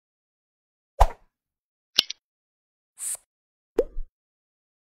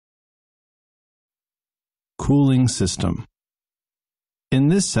cooling system. In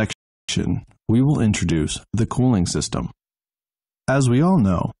this section, we will introduce the cooling system. As we all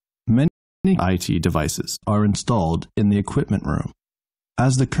know, many IT devices are installed in the equipment room.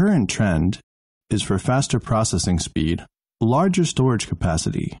 As the current trend is for faster processing speed, larger storage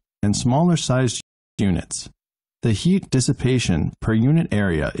capacity, and smaller sized units, the heat dissipation per unit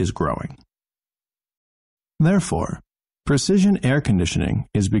area is growing. Therefore, precision air conditioning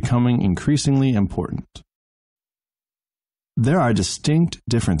is becoming increasingly important. There are distinct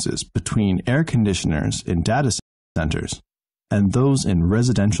differences between air conditioners in data centers and those in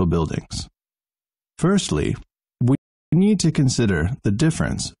residential buildings. Firstly, we need to consider the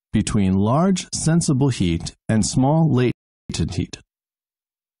difference between large sensible heat and small latent heat.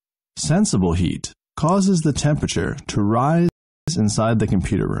 Sensible heat causes the temperature to rise inside the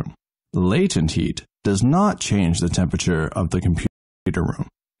computer room. Latent heat does not change the temperature of the computer room.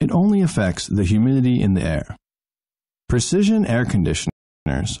 It only affects the humidity in the air. Precision air conditioners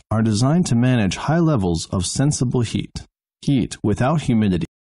are designed to manage high levels of sensible heat, heat without humidity,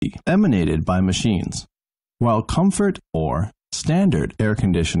 emanated by machines, while comfort or standard air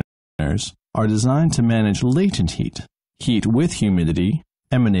conditioners are designed to manage latent heat, heat with humidity,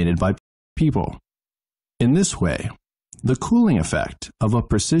 emanated by people. In this way, the cooling effect of a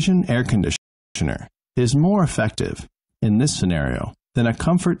precision air conditioner is more effective in this scenario than a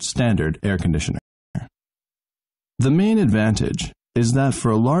comfort standard air conditioner. The main advantage is that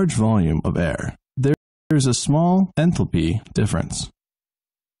for a large volume of air, there is a small enthalpy difference.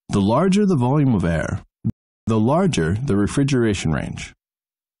 The larger the volume of air, the larger the refrigeration range,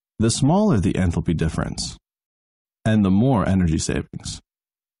 the smaller the enthalpy difference, and the more energy savings.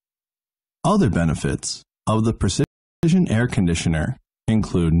 Other benefits of the precision air conditioner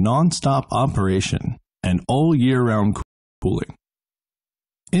include non-stop operation and all year-round cooling.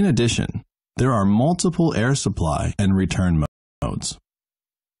 In addition, there are multiple air supply and return modes.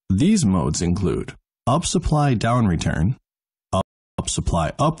 These modes include up supply down return, up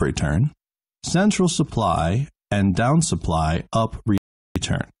supply up return, central supply, and down supply up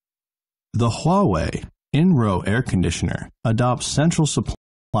return. The Huawei in-row air conditioner adopts central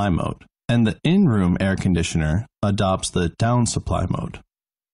supply mode, and the in-room air conditioner adopts the down supply mode.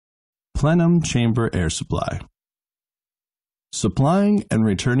 Plenum chamber air supply. Supplying and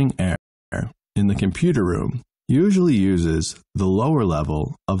returning air in the computer room usually uses the lower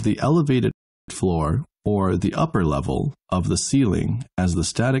level of the elevated floor or the upper level of the ceiling as the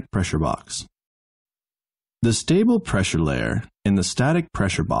static pressure box. The stable pressure layer in the static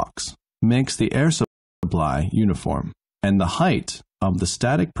pressure box makes the air supply uniform, and the height of the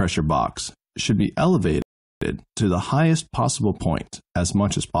static pressure box should be elevated to the highest possible point as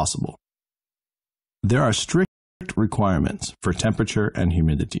much as possible. There are strict requirements for temperature and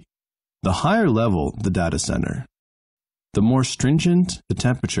humidity. The higher level the data center, the more stringent the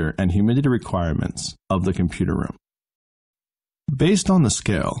temperature and humidity requirements of the computer room. Based on the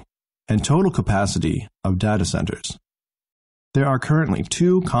scale and total capacity of data centers, there are currently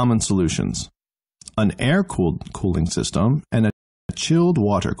two common solutions: an air-cooled cooling system and a chilled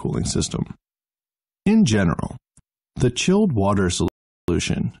water cooling system. In general, the chilled water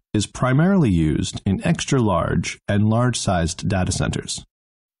solution is primarily used in extra-large and large-sized data centers,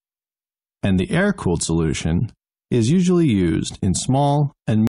 and the air-cooled solution is usually used in small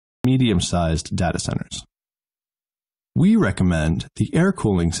and medium-sized data centers. We recommend the air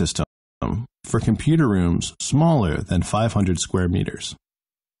cooling system for computer rooms smaller than 500 square meters.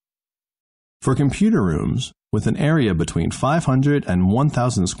 For computer rooms with an area between 500 and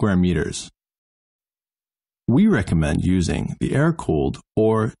 1,000 square meters, we recommend using the air-cooled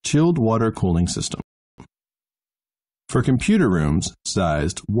or chilled water cooling system. For computer rooms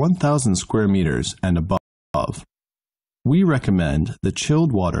sized 1,000 square meters and above, we recommend the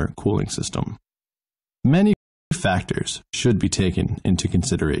chilled water cooling system. Many factors should be taken into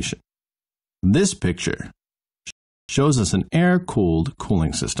consideration. This picture shows us an air-cooled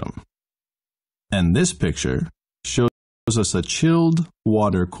cooling system, and this picture shows us a chilled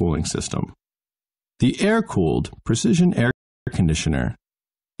water cooling system. The air-cooled precision air conditioner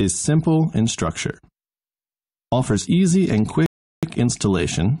is simple in structure, offers easy and quick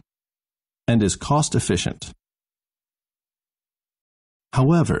installation, and is cost-efficient.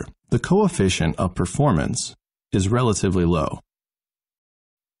 However, the coefficient of performance is relatively low,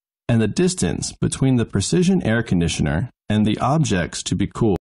 and the distance between the precision air conditioner and the objects to be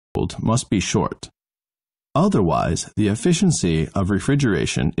cooled must be short. Otherwise, the efficiency of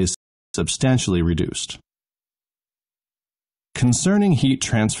refrigeration is substantially reduced. Concerning heat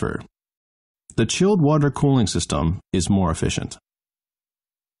transfer, the chilled water cooling system is more efficient.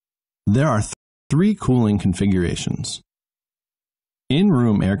 There are three cooling configurations: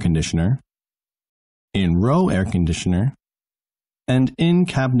 in-room air conditioner, in-row air conditioner, and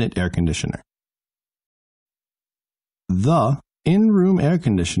in-cabinet air conditioner. The in-room air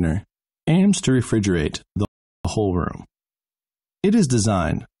conditioner aims to refrigerate the whole room. It is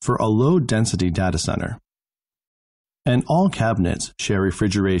designed for a low-density data center, and all cabinets share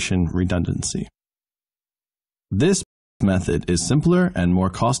refrigeration redundancy. This method is simpler and more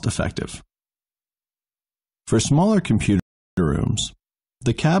cost-effective. For smaller computer rooms,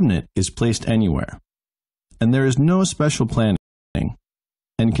 the cabinet is placed anywhere, and there is no special planning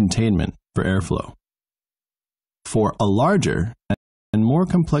and containment for airflow. For a larger and more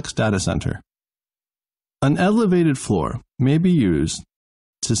complex data center, an elevated floor may be used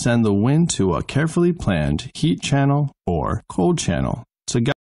to send the wind to a carefully planned heat channel or cold channel to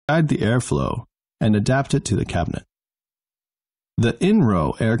guide the airflow and adapt it to the cabinet. The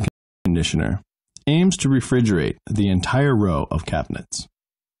in-row air conditioner aims to refrigerate the entire row of cabinets.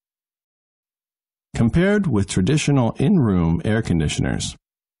 Compared with traditional in-room air conditioners,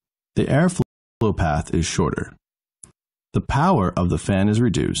 the airflow path is shorter. The power of the fan is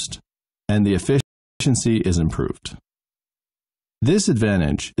reduced, and the efficiency is improved. This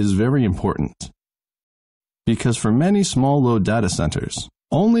advantage is very important because for many small load data centers,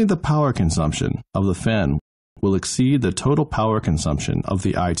 only the power consumption of the fan will exceed the total power consumption of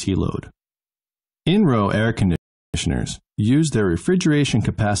the IT load. In-row air conditioners use their refrigeration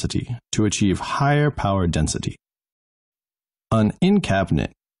capacity to achieve higher power density. An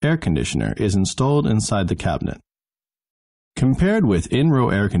in-cabinet air conditioner is installed inside the cabinet. Compared with in-row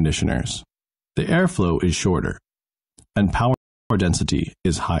air conditioners, the airflow is shorter, and power density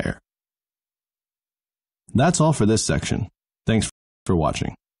is higher. That's all for this section. Thanks for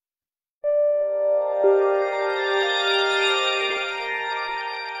watching.